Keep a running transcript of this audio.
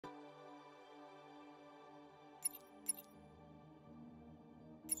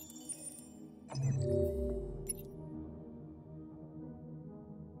You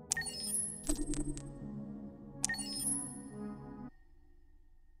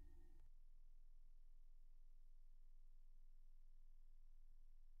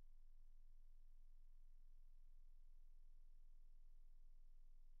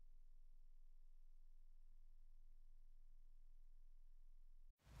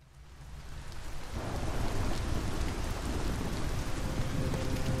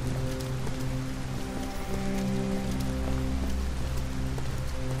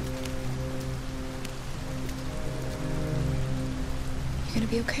gonna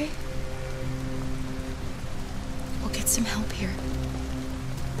be okay? We'll get some help here.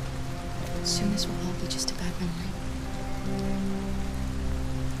 Soon this will all be just a bad memory.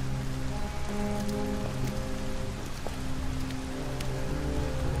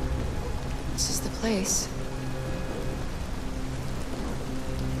 This is the place.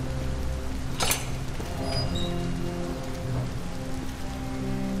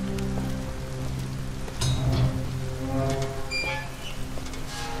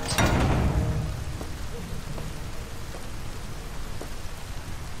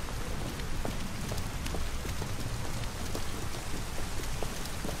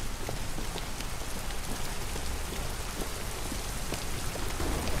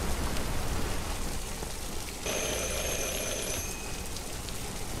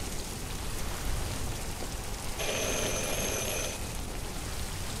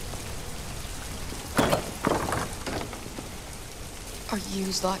 Are you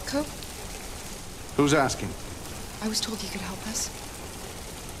Zlatko? Who's asking? I was told you could help us.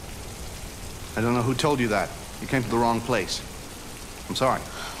 I don't know who told you that. You came to the wrong place. I'm sorry.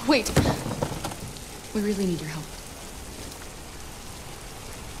 Wait. We really need your help.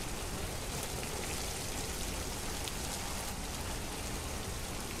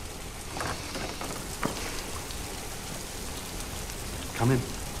 Come in.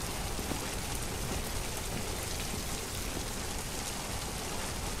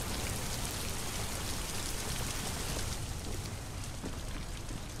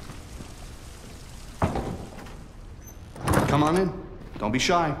 Come on in. Don't be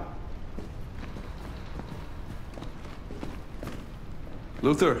shy.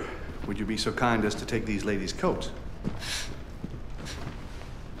 Luther, would you be so kind as to take these ladies' coats?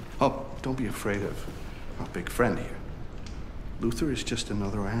 Oh, don't be afraid of our big friend here. Luther is just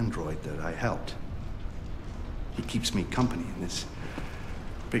another android that I helped. He keeps me company in this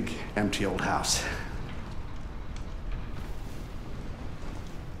big, empty old house.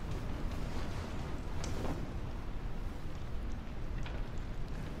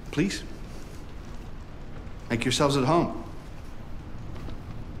 Please, make yourselves at home.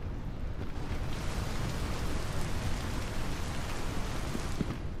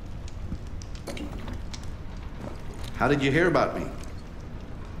 How did you hear about me?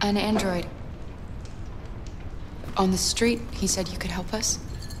 An android. On the street, he said you could help us.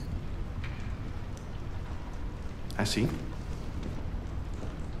 I see.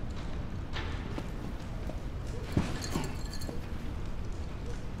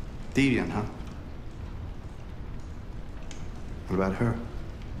 Deviant, huh? What about her?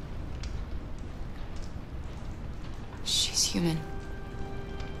 She's human.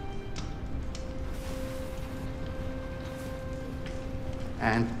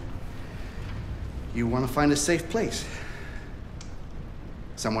 And you want to find a safe place.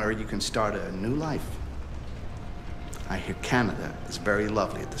 Somewhere you can start a new life. I hear Canada is very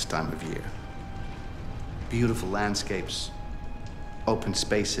lovely at this time of year. Beautiful landscapes, open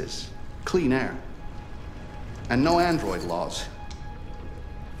spaces, clean air, and no android laws.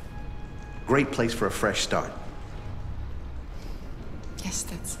 Great place for a fresh start. Yes,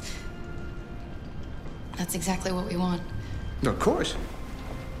 that's exactly what we want. Of course.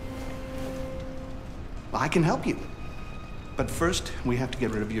 Well, I can help you. But first, we have to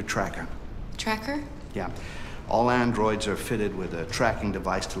get rid of your tracker. Tracker? Yeah. All androids are fitted with a tracking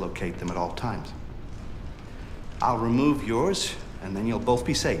device to locate them at all times. I'll remove yours, and then you'll both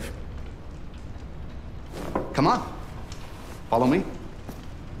be safe. Come on. Follow me.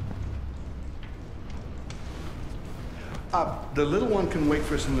 The little one can wait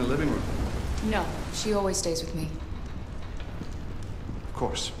for us in the living room. No, she always stays with me. Of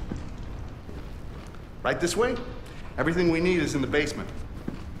course. Right this way? Everything we need is in the basement.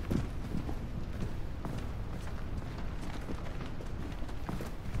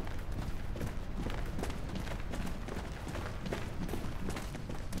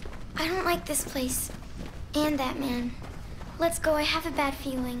 I don't like this place. And that man. Let's go, I have a bad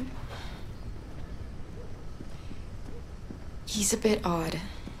feeling. He's a bit odd.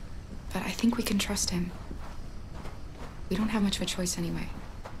 but I think we can trust him. We don't have much of a choice anyway.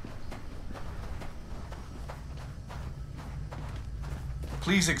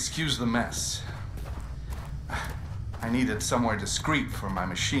 Please excuse the mess. I needed somewhere discreet for my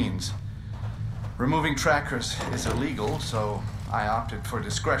machines. Removing trackers is illegal, so I opted for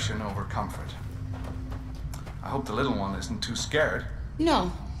discretion over comfort. I hope the little one isn't too scared.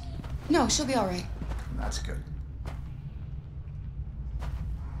 No. No, she'll be all right. That's good.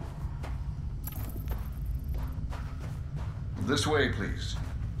 This way, please.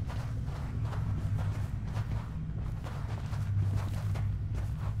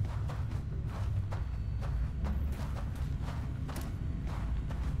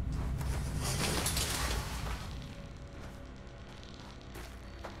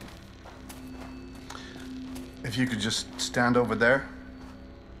 If you could just stand over there.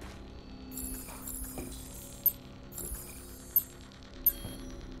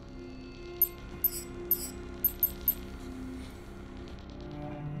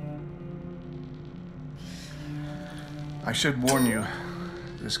 I should warn you,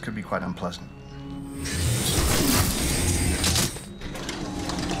 this could be quite unpleasant.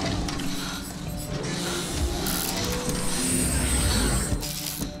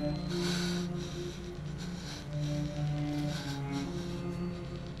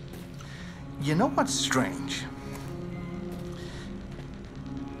 You know what's strange?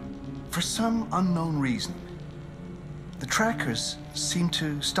 For some unknown reason, the trackers seem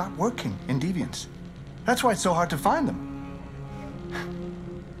to stop working in Deviants. That's why it's so hard to find them.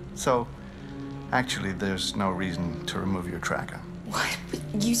 So, actually, there's no reason to remove your tracker. What?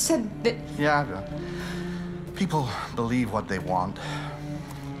 You said that... Yeah, people believe what they want.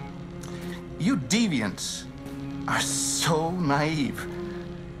 You Deviants are so naive.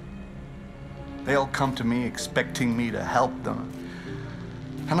 They all come to me expecting me to help them.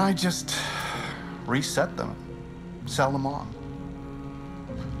 And I just reset them, sell them on.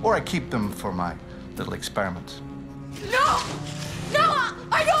 Or I keep them for my little experiments. No! No!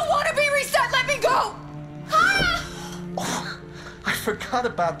 I don't want to be reset! Let me go! Ah! Oh, I forgot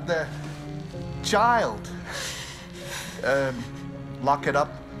about the child. Lock it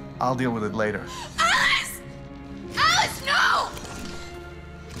up. I'll deal with it later. Alice! Alice, no!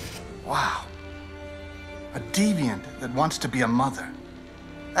 Wow. A deviant that wants to be a mother.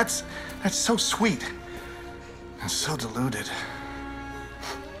 That's so sweet. And so deluded.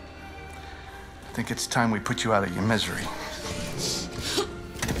 I think it's time we put you out of your misery.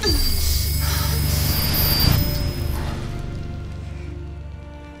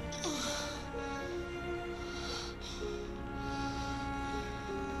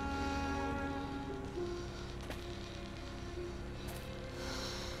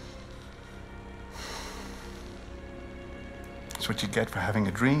 That's what you get for having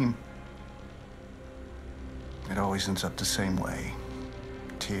a dream. It always ends up the same way.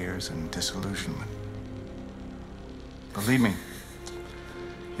 Tears and disillusionment. Believe me,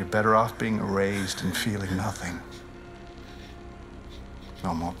 you're better off being erased and feeling nothing.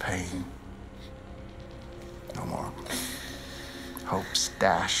 No more pain. No more hopes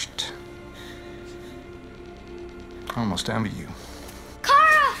dashed. I almost envy you.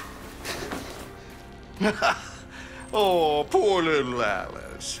 Kara! Oh, poor little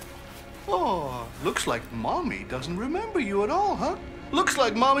Alice. Oh, looks like Mommy doesn't remember you at all, huh? Looks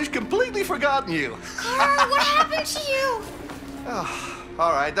like Mommy's completely forgotten you. Kara, what happened to you? Oh,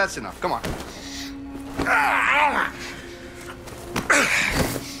 all right, that's enough. Come on.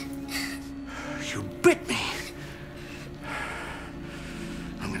 You bit me.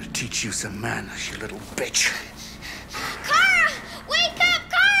 I'm gonna teach you some manners, you little bitch. Kara! Wake up,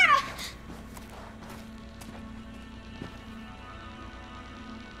 Kara!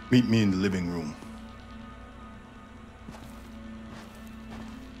 Meet me in the living room.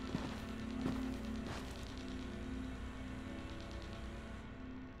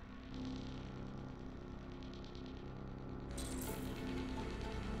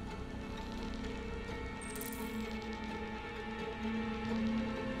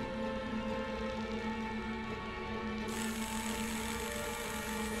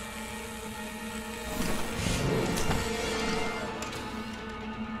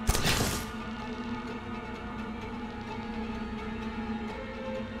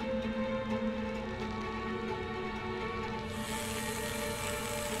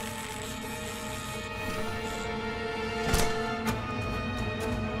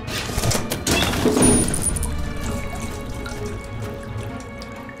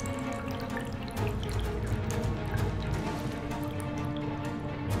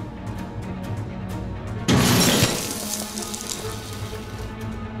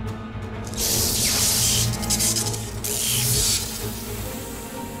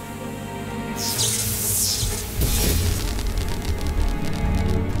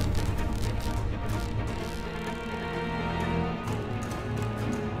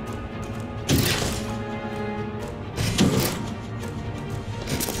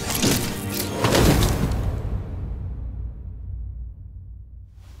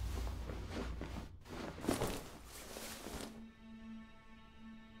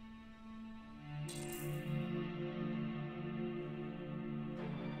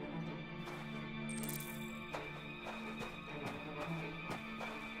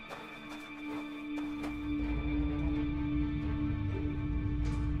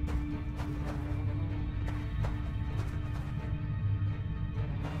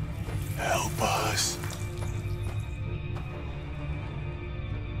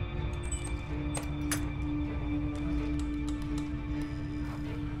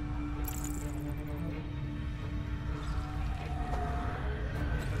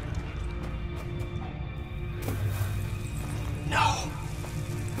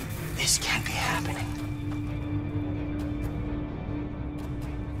 This can't be happening.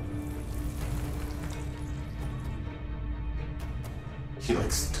 He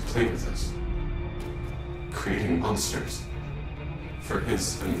likes to play with us, creating monsters for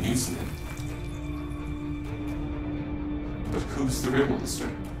his amusement. But who's the real monster?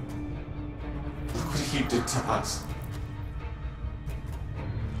 Look what he did to us.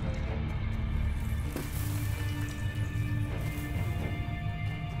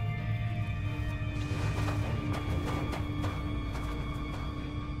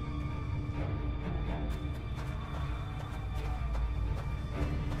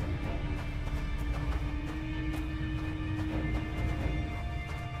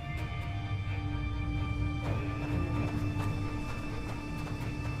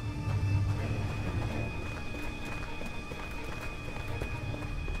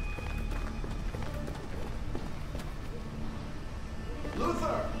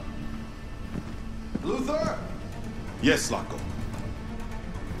 Luther! Luther! Yes, Zlatko.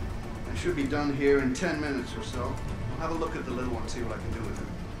 I should be done here in 10 minutes or so. I'll have a look at the little one, see what I can do with her.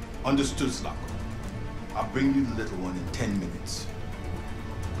 Understood, Zlatko. I'll bring you the little one in 10 minutes.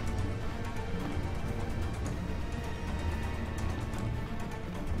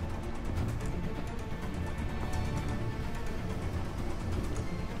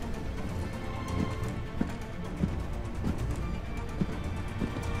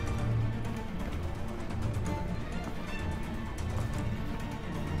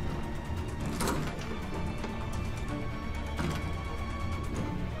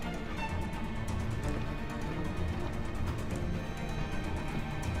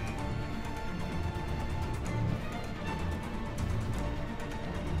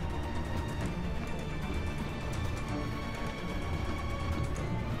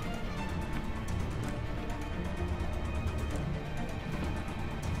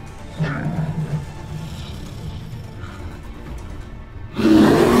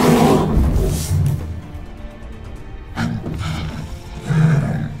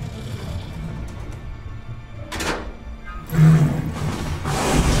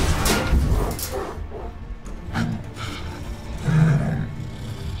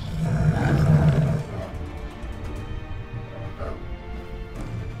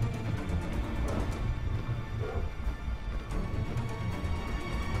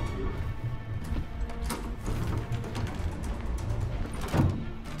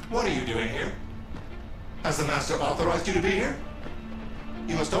 What are you doing here? Has the Master authorized you to be here?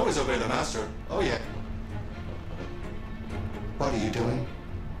 You must always obey the Master. Oh, yeah. What are you doing?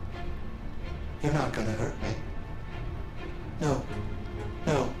 You're not gonna hurt me. No.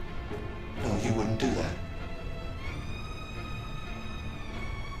 No. No, you wouldn't do that.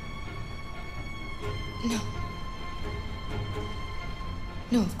 No.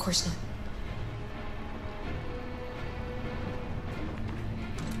 No, of course not.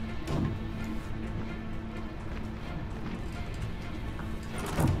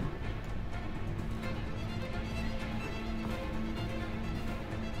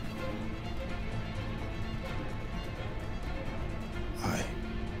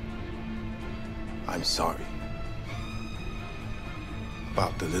 I'm sorry.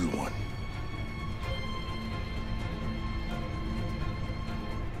 About the little one.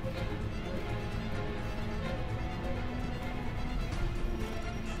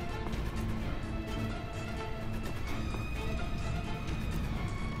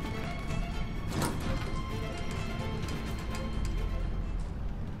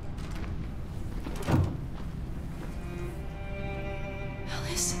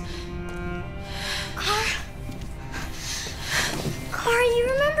 You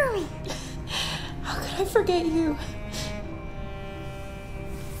remember me. How could I forget you?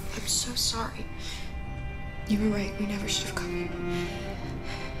 I'm so sorry. You were right. We never should have come.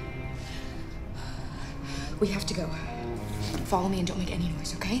 We have to go. Follow me and don't make any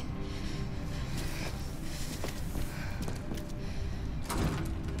noise, okay?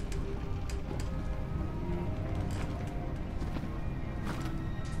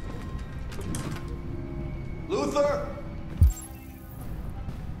 Luther!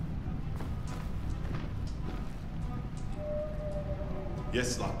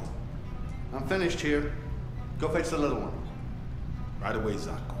 Yes, Zlatko. I'm finished here. Go fetch the little one. Right away,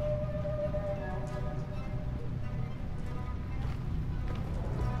 Zlatko.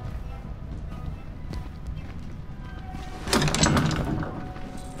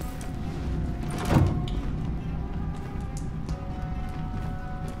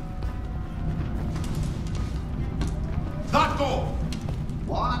 Zlatko!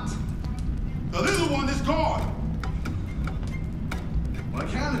 What? The little one is gone! What?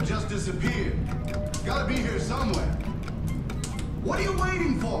 McCann just disappeared. Gotta be here somewhere. What are you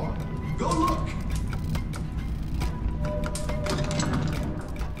waiting for? Go look.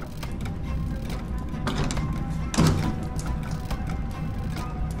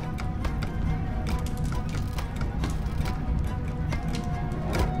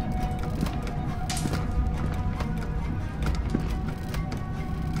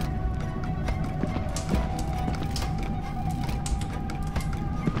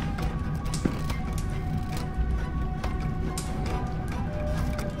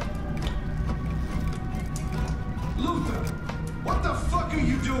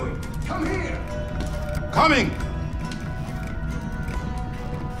 Coming!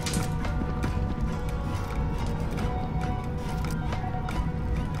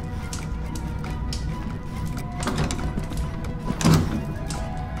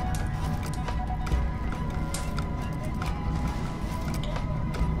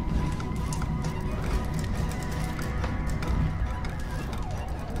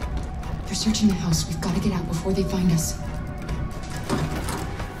 They're searching the house. We've got to get out before they find us.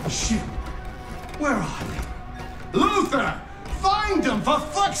 Shit! Where are they? Luther! Find them, for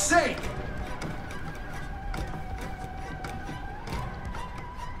fuck's sake!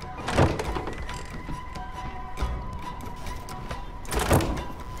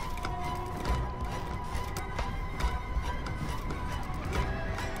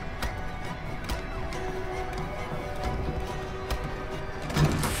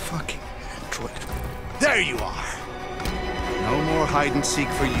 Fucking android. There you are! No more hide and seek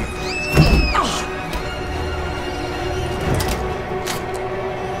for you.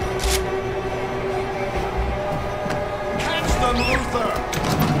 Luther!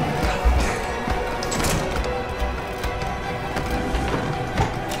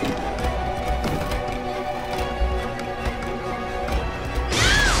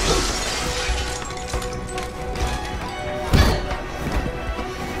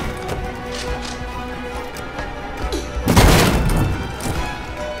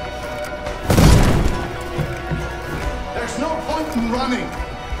 There's no point in running.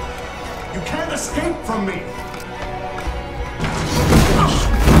 You can't escape from me.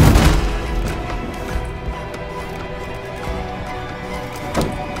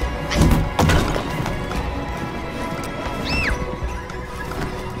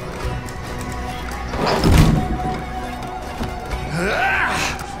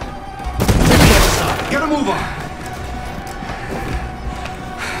 Get a move on.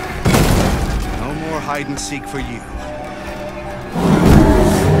 No more hide and seek for you.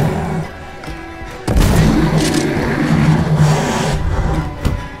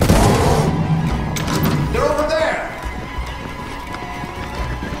 They're over there.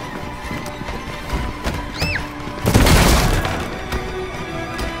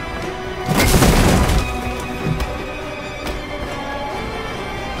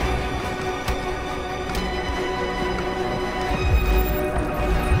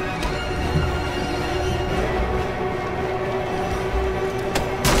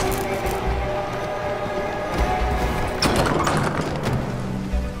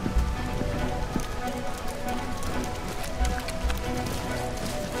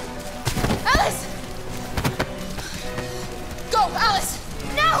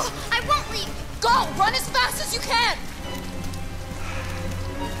 Run as fast as you can!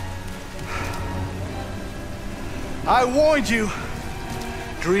 I warned you.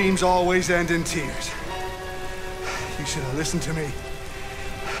 Dreams always end in tears. You should have listened to me.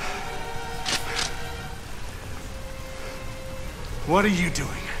 What are you doing?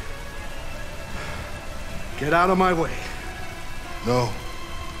 Get out of my way. No.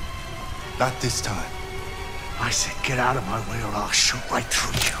 Not this time. I said get out of my way or I'll shoot right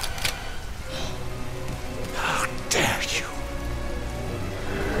through you. How dare you?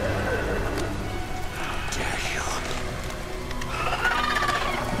 How dare you?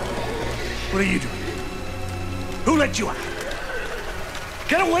 What are you doing? Who let you out?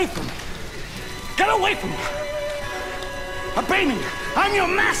 Get away from me! Get away from me! Obey me! I'm your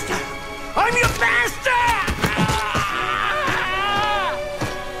master! I'm your master!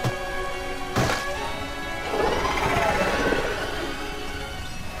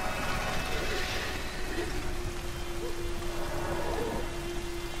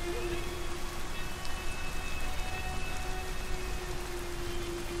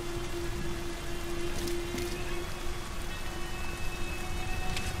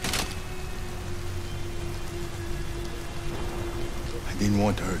 I didn't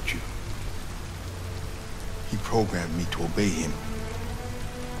want to hurt you. He programmed me to obey him.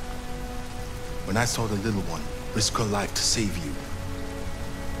 When I saw the little one risk her life to save you,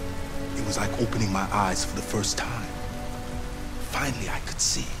 was like opening my eyes for the first time. Finally, I could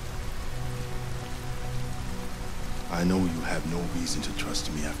see. I know you have no reason to trust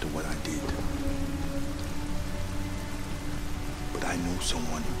me after what I did. But I know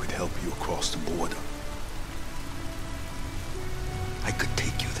someone who could help you across the border. I could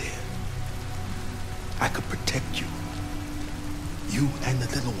take you there. I could protect you. You and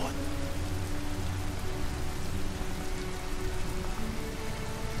the little one.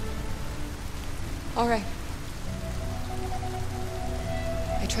 All right.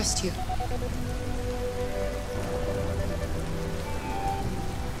 I trust you.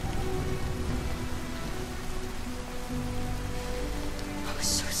 I was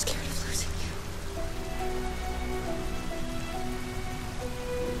so scared of losing you.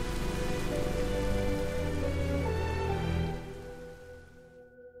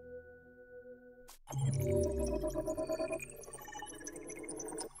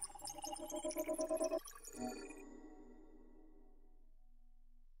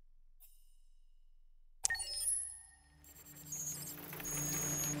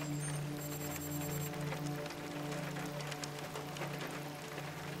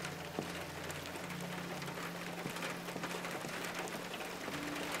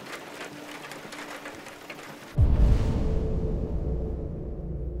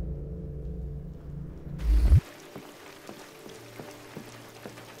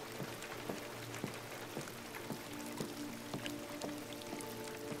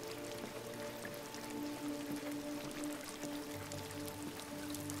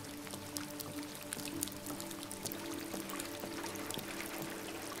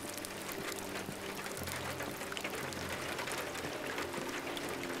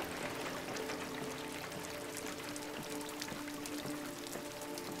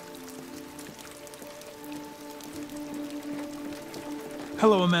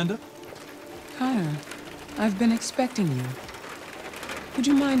 Hello, Amanda. Connor, I've been expecting you. Would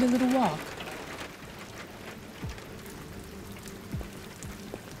you mind a little walk?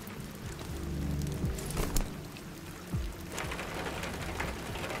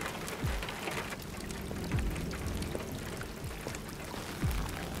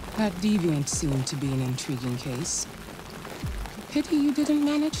 That deviant seemed to be an intriguing case. Pity you didn't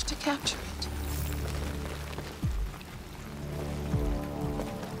manage to capture it.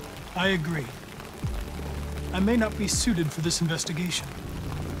 I agree. I may not be suited for this investigation.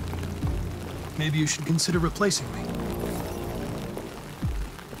 Maybe you should consider replacing me.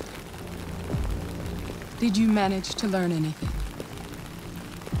 Did you manage to learn anything?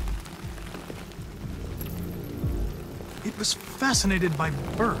 It was fascinated by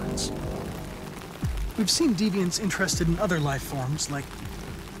birds. We've seen deviants interested in other life forms, like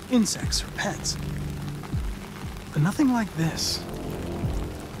insects or pets. But nothing like this.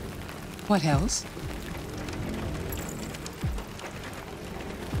 What else?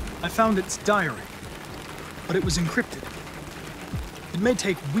 I found its diary, but it was encrypted. It may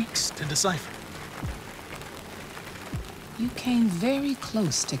take weeks to decipher. You came very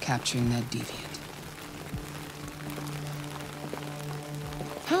close to capturing that deviant.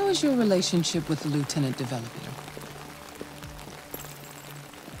 How is your relationship with the lieutenant developing?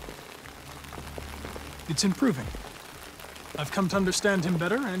 It's improving. I've come to understand him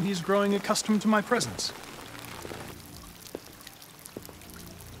better, and he's growing accustomed to my presence.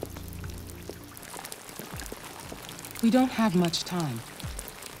 We don't have much time.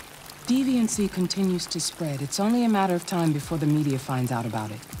 Deviancy continues to spread. It's only a matter of time before the media finds out about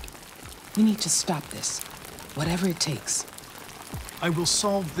it. We need to stop this, whatever it takes. I will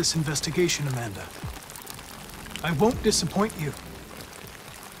solve this investigation, Amanda. I won't disappoint you.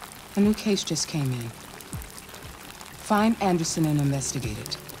 A new case just came in. Find Anderson and investigate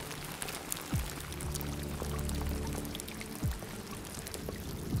it.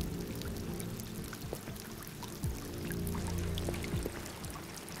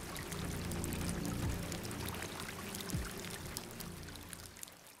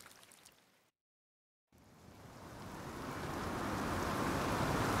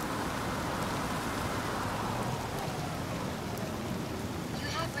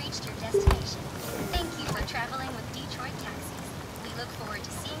 Reached your destination. Thank you for traveling with Detroit Taxis. We look forward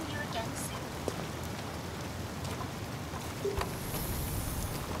to seeing you again soon.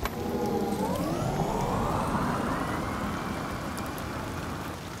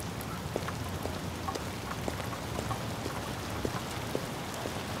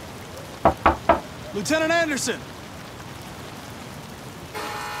 Lieutenant Anderson!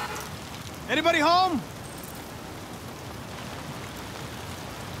 Anybody home?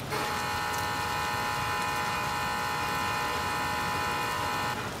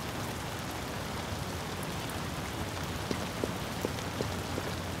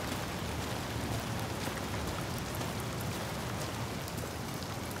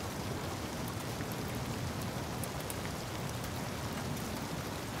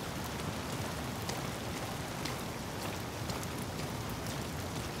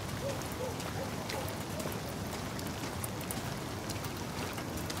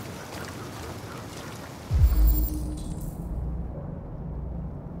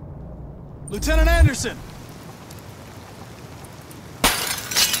 Lieutenant Anderson!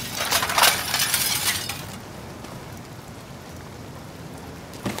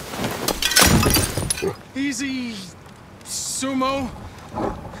 Easy, Sumo.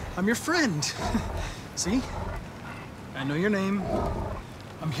 I'm your friend. See? I know your name.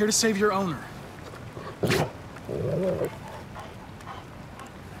 I'm here to save your owner.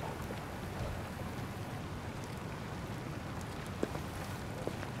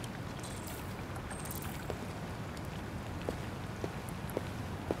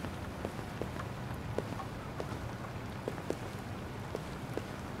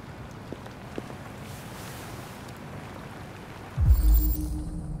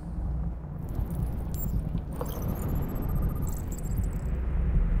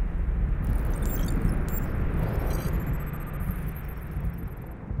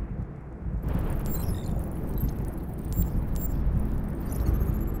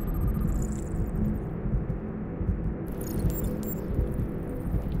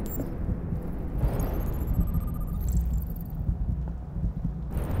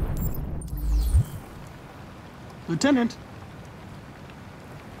 Lieutenant.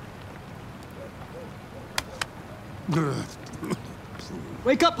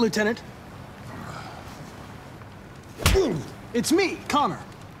 Wake up, Lieutenant. It's me, Connor.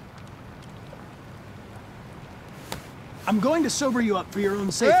 I'm going to sober you up for your own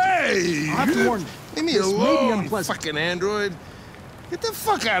safety. Hey! I'll have to warn you. Leave me This may be alone, unpleasant. fucking android. Get the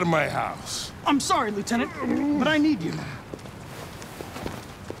fuck out of my house. I'm sorry, Lieutenant, but I need you.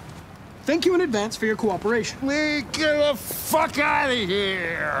 Thank you in advance for your cooperation. Get the fuck out of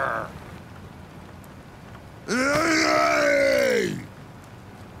here! Hey!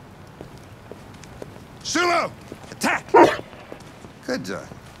 Sumo! Attack! Good job.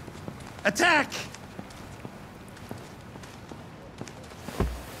 Attack!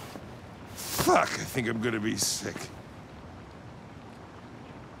 Fuck, I think I'm gonna be sick.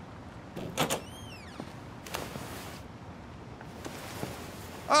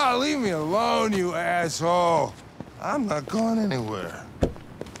 Oh, leave me alone, you asshole. I'm not going anywhere.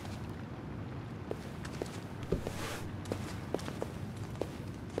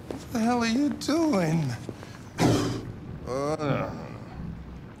 What the hell are you doing? Oh, no.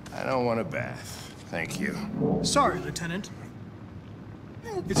 I don't want a bath. Thank you. Sorry, Lieutenant.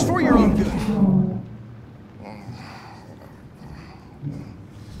 It's for your own good.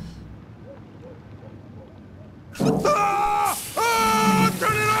 Ah! Ah!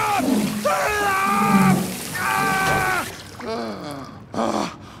 Turn it off! Turn it off!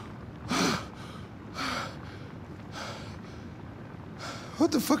 Ah!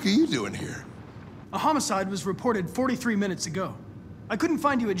 What the fuck are you doing here? A homicide was reported 43 minutes ago. I couldn't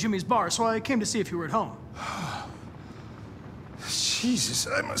find you at Jimmy's bar, so I came to see if you were at home. Jesus,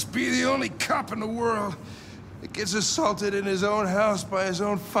 I must be the only cop in the world that gets assaulted in his own house by his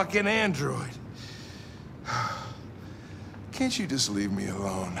own fucking android. Can't you just leave me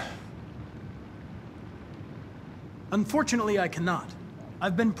alone? Unfortunately, I cannot.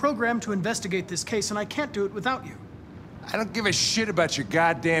 I've been programmed to investigate this case, and I can't do it without you. I don't give a shit about your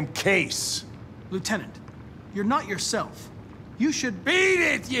goddamn case. Lieutenant, you're not yourself. You should... Beat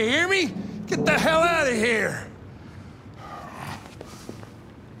it, you hear me? Get the hell out of here!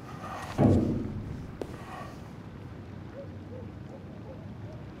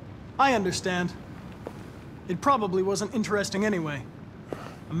 I understand. It probably wasn't interesting anyway.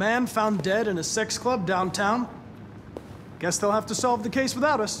 A man found dead in a sex club downtown. Guess they'll have to solve the case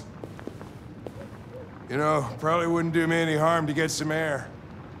without us. You know, probably wouldn't do me any harm to get some air.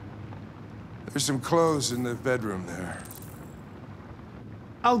 There's some clothes in the bedroom there.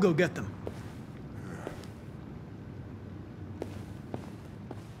 I'll go get them.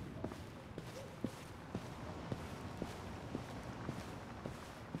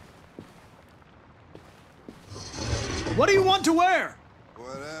 What do you want to wear?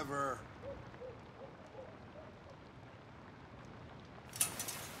 Whatever.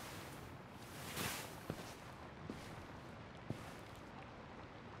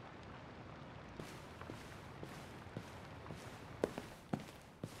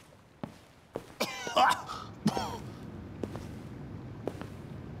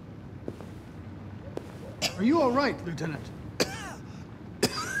 Are you all right, Lieutenant?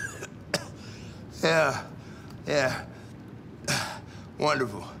 Yeah.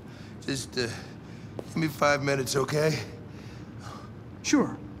 Wonderful. Just, give me 5 minutes, okay?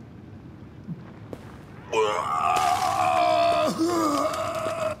 Sure.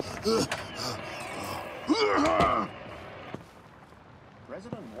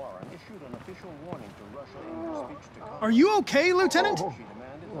 President Warren issued an official warning to Russia in her speech to Congress. Are you okay, Lieutenant? She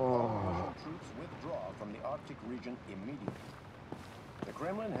demanded that all Russian troops Arctic region immediately. The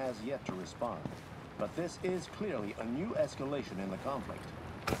Kremlin has yet to respond, but this is clearly a new escalation in the conflict.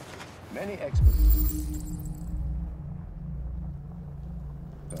 Many experts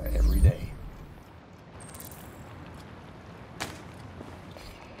every day.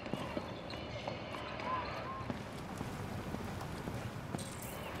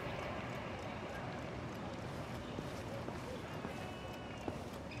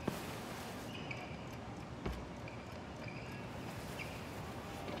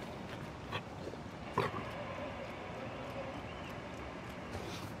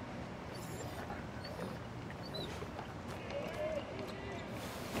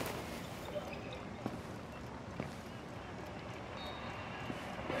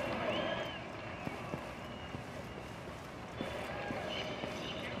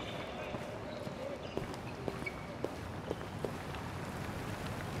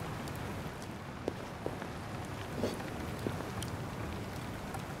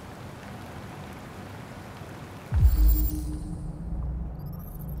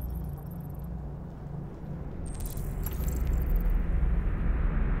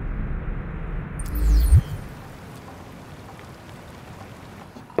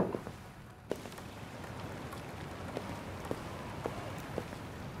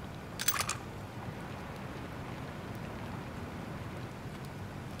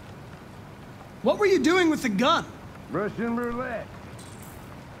 What were you doing with the gun? Russian roulette.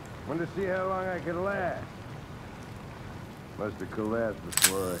 Wanted to see how long I could last. Must have collapsed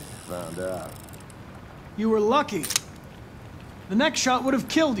before I found out. You were lucky. The next shot would have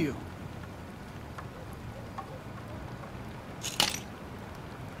killed you.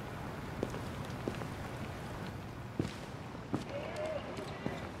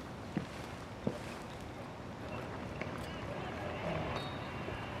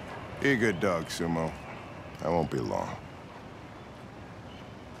 Be a good dog, Sumo. I won't be long.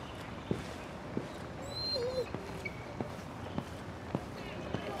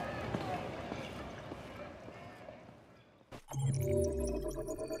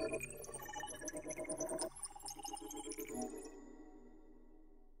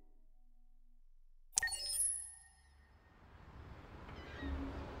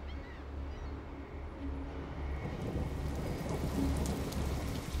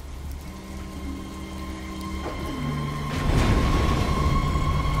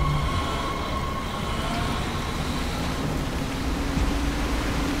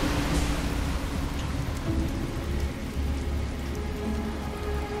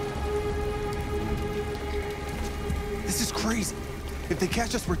 This is crazy. If they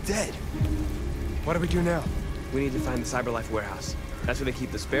catch us, we're dead. What do we do now? We need to find the CyberLife warehouse. That's where they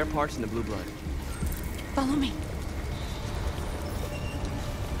keep the spare parts and the blue blood. Follow me.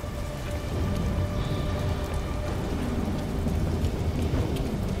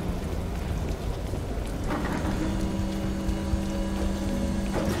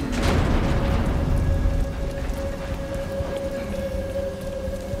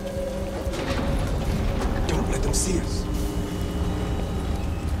 Don't let them see us.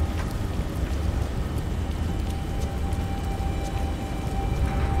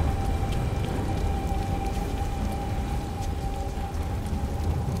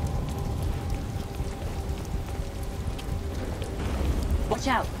 Watch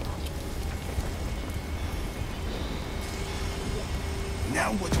out.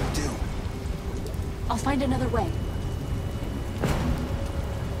 Now what do we do? I'll find another way.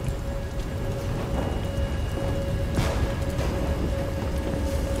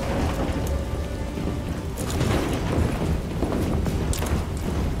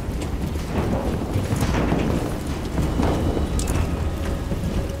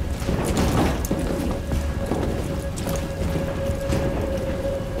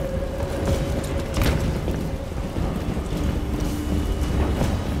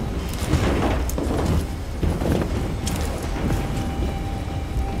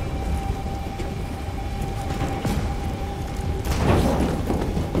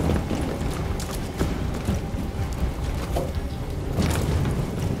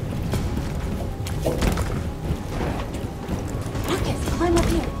 Climb up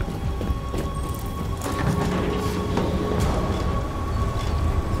here.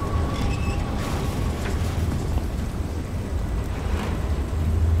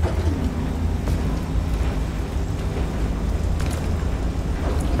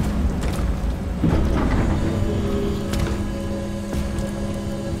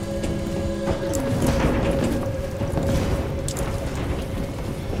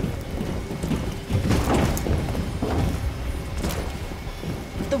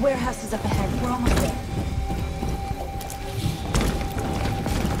 The warehouse is up ahead. We're almost there.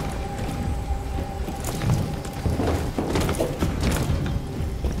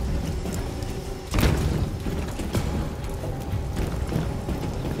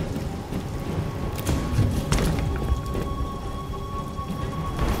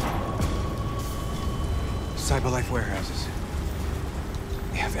 CyberLife warehouses.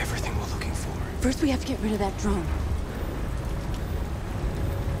 They have everything we're looking for. First, we have to get rid of that drone.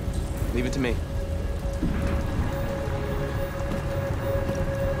 Leave it to me.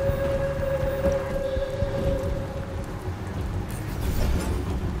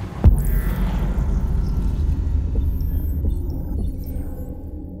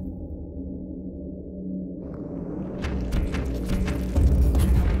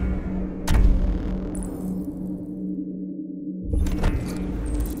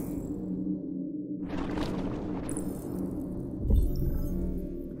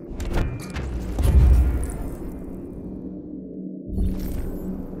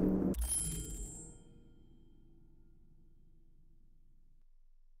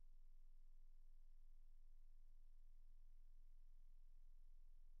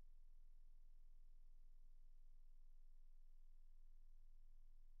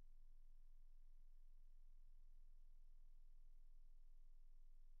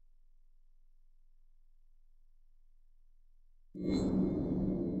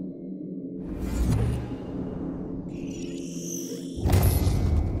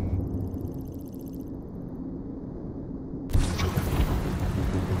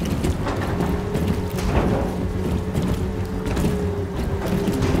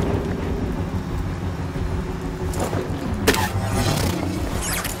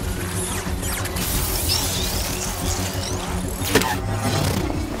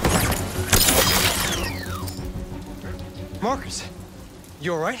 Marcus,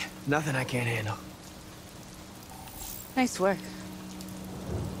 you all right? Nothing I can't handle. Nice work.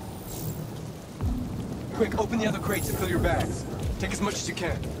 Quick, open the other crates and fill your bags. Take as much as you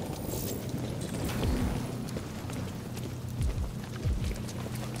can.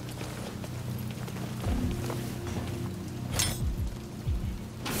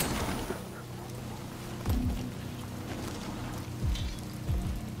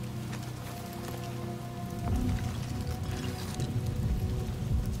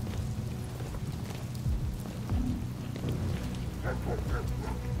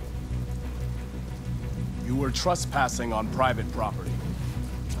 You were trespassing on private property.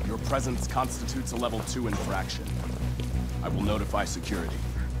 Your presence constitutes a level 2 infraction. I will notify security.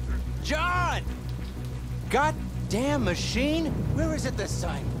 John! Goddamn machine! Where is it this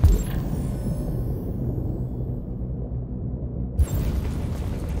time?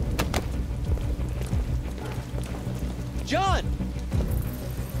 John!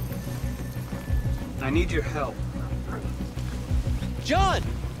 I need your help. John!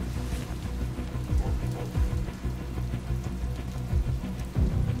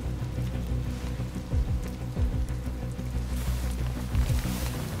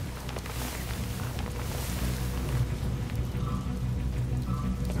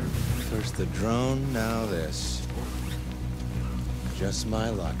 First the drone, now this. Just my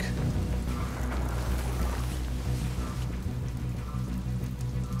luck.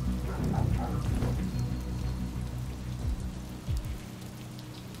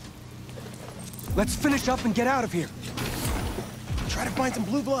 Let's finish up and get out of here. Try to find some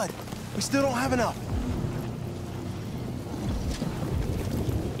blue blood. We still don't have enough.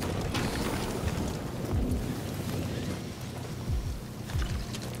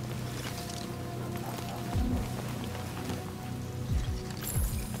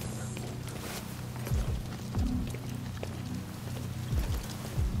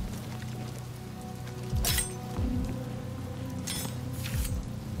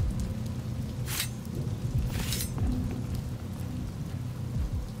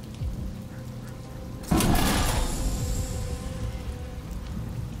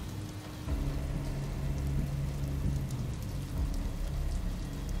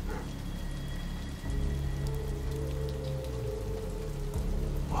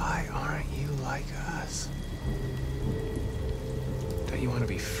 Why aren't you like us? Don't you want to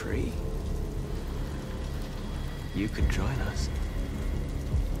be free? You could join us.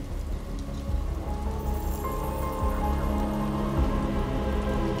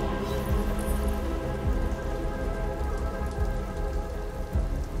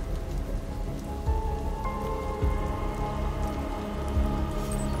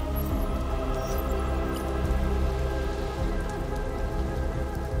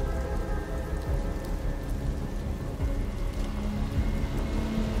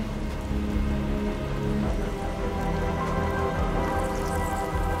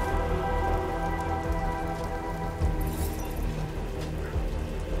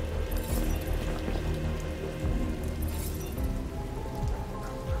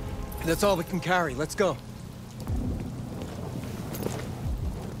 That's all we can carry. Let's go.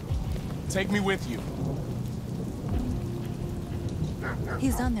 Take me with you.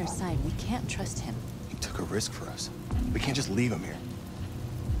 He's on their side. We can't trust him. He took a risk for us. We can't just leave him here.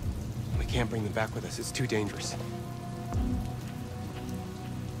 We can't bring them back with us. It's too dangerous.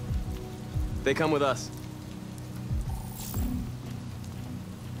 They come with us.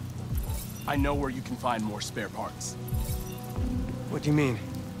 I know where you can find more spare parts. What do you mean?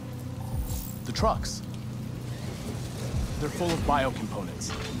 The trucks. They're full of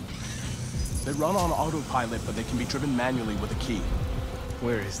biocomponents. They run on autopilot, but they can be driven manually with a key.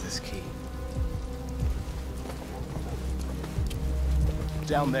 Where is this key?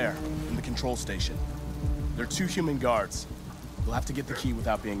 Down there, in the control station. There are 2 human guards. You'll have to get the key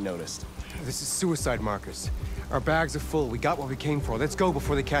without being noticed. This is suicide, Marcus. Our bags are full. We got what we came for. Let's go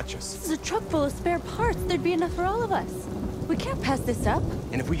before they catch us. This is a truck full of spare parts. There'd be enough for all of us. We can't pass this up.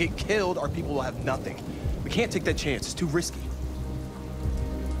 And if we get killed, our people will have nothing. We can't take that chance. It's too risky.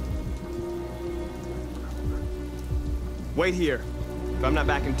 Wait here. If I'm not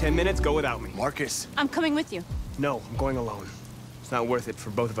back in 10 minutes, go without me. Marcus. I'm coming with you. No, I'm going alone. It's not worth it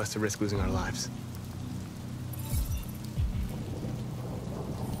for both of us to risk losing our lives.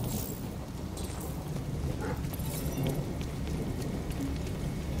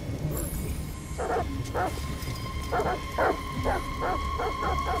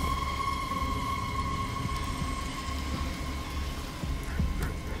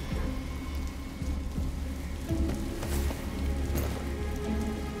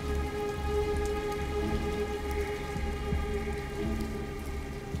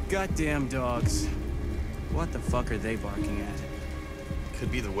 Goddamn dogs. What the fuck are they barking at?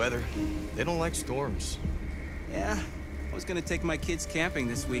 Could be the weather. They don't like storms. Yeah, I was gonna take my kids camping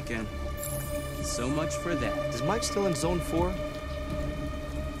this weekend. So much for that. Is Mike still in Zone 4?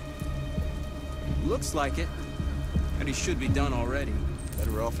 Looks like it. But he should be done already.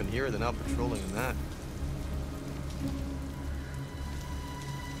 Better off in here than out patrolling in that.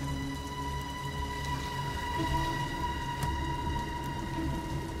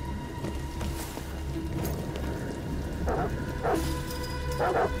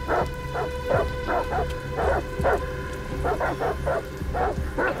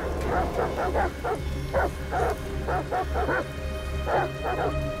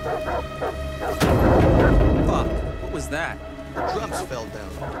 Fuck, what was that? The drums fell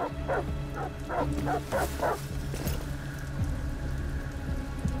down.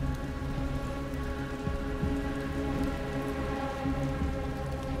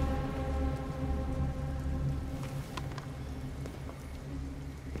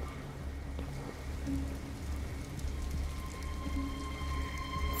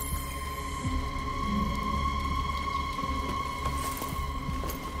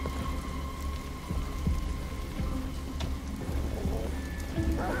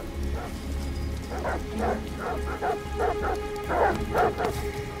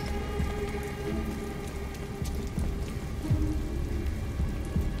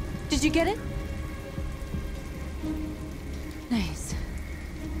 Did you get it? Nice.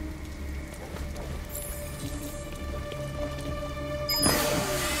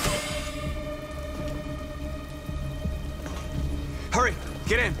 Hurry,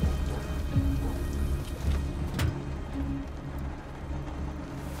 get in.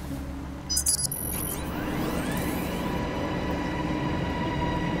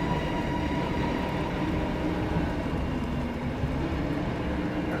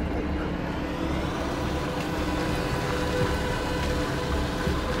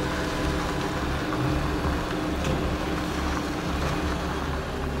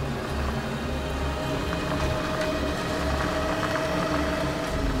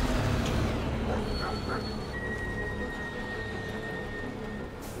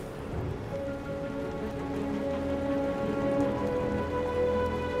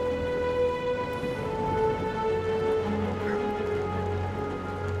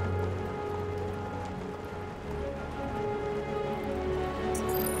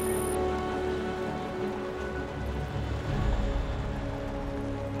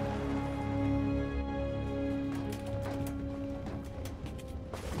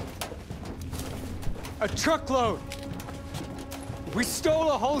 A truckload! We stole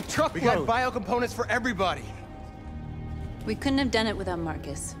a whole truckload! We got biocomponents for everybody! We couldn't have done it without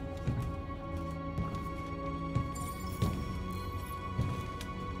Marcus.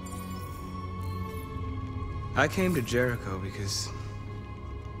 I came to Jericho because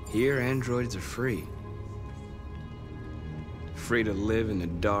here androids are free. Free to live in the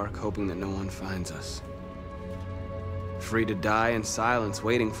dark, hoping that no one finds us. Free to die in silence,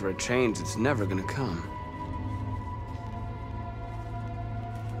 waiting for a change that's never gonna come.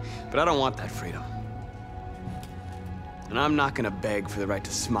 But I don't want that freedom. And I'm not gonna beg for the right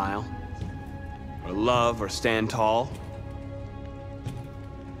to smile, or love, or stand tall.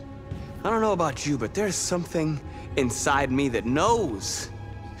 I don't know about you, but there's something inside me that knows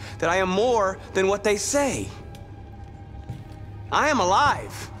that I am more than what they say. I am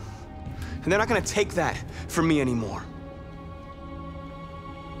alive, and they're not gonna take that from me anymore.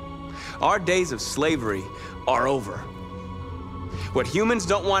 Our days of slavery are over. What humans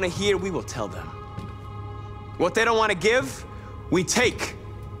don't want to hear, we will tell them. What they don't want to give, we take.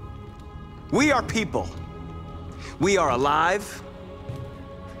 We are people. We are alive.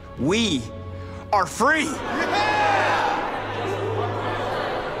 We are free.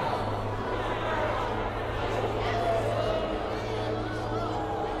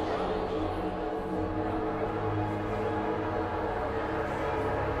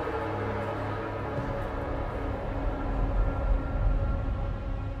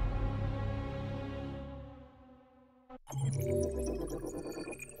 Yeah.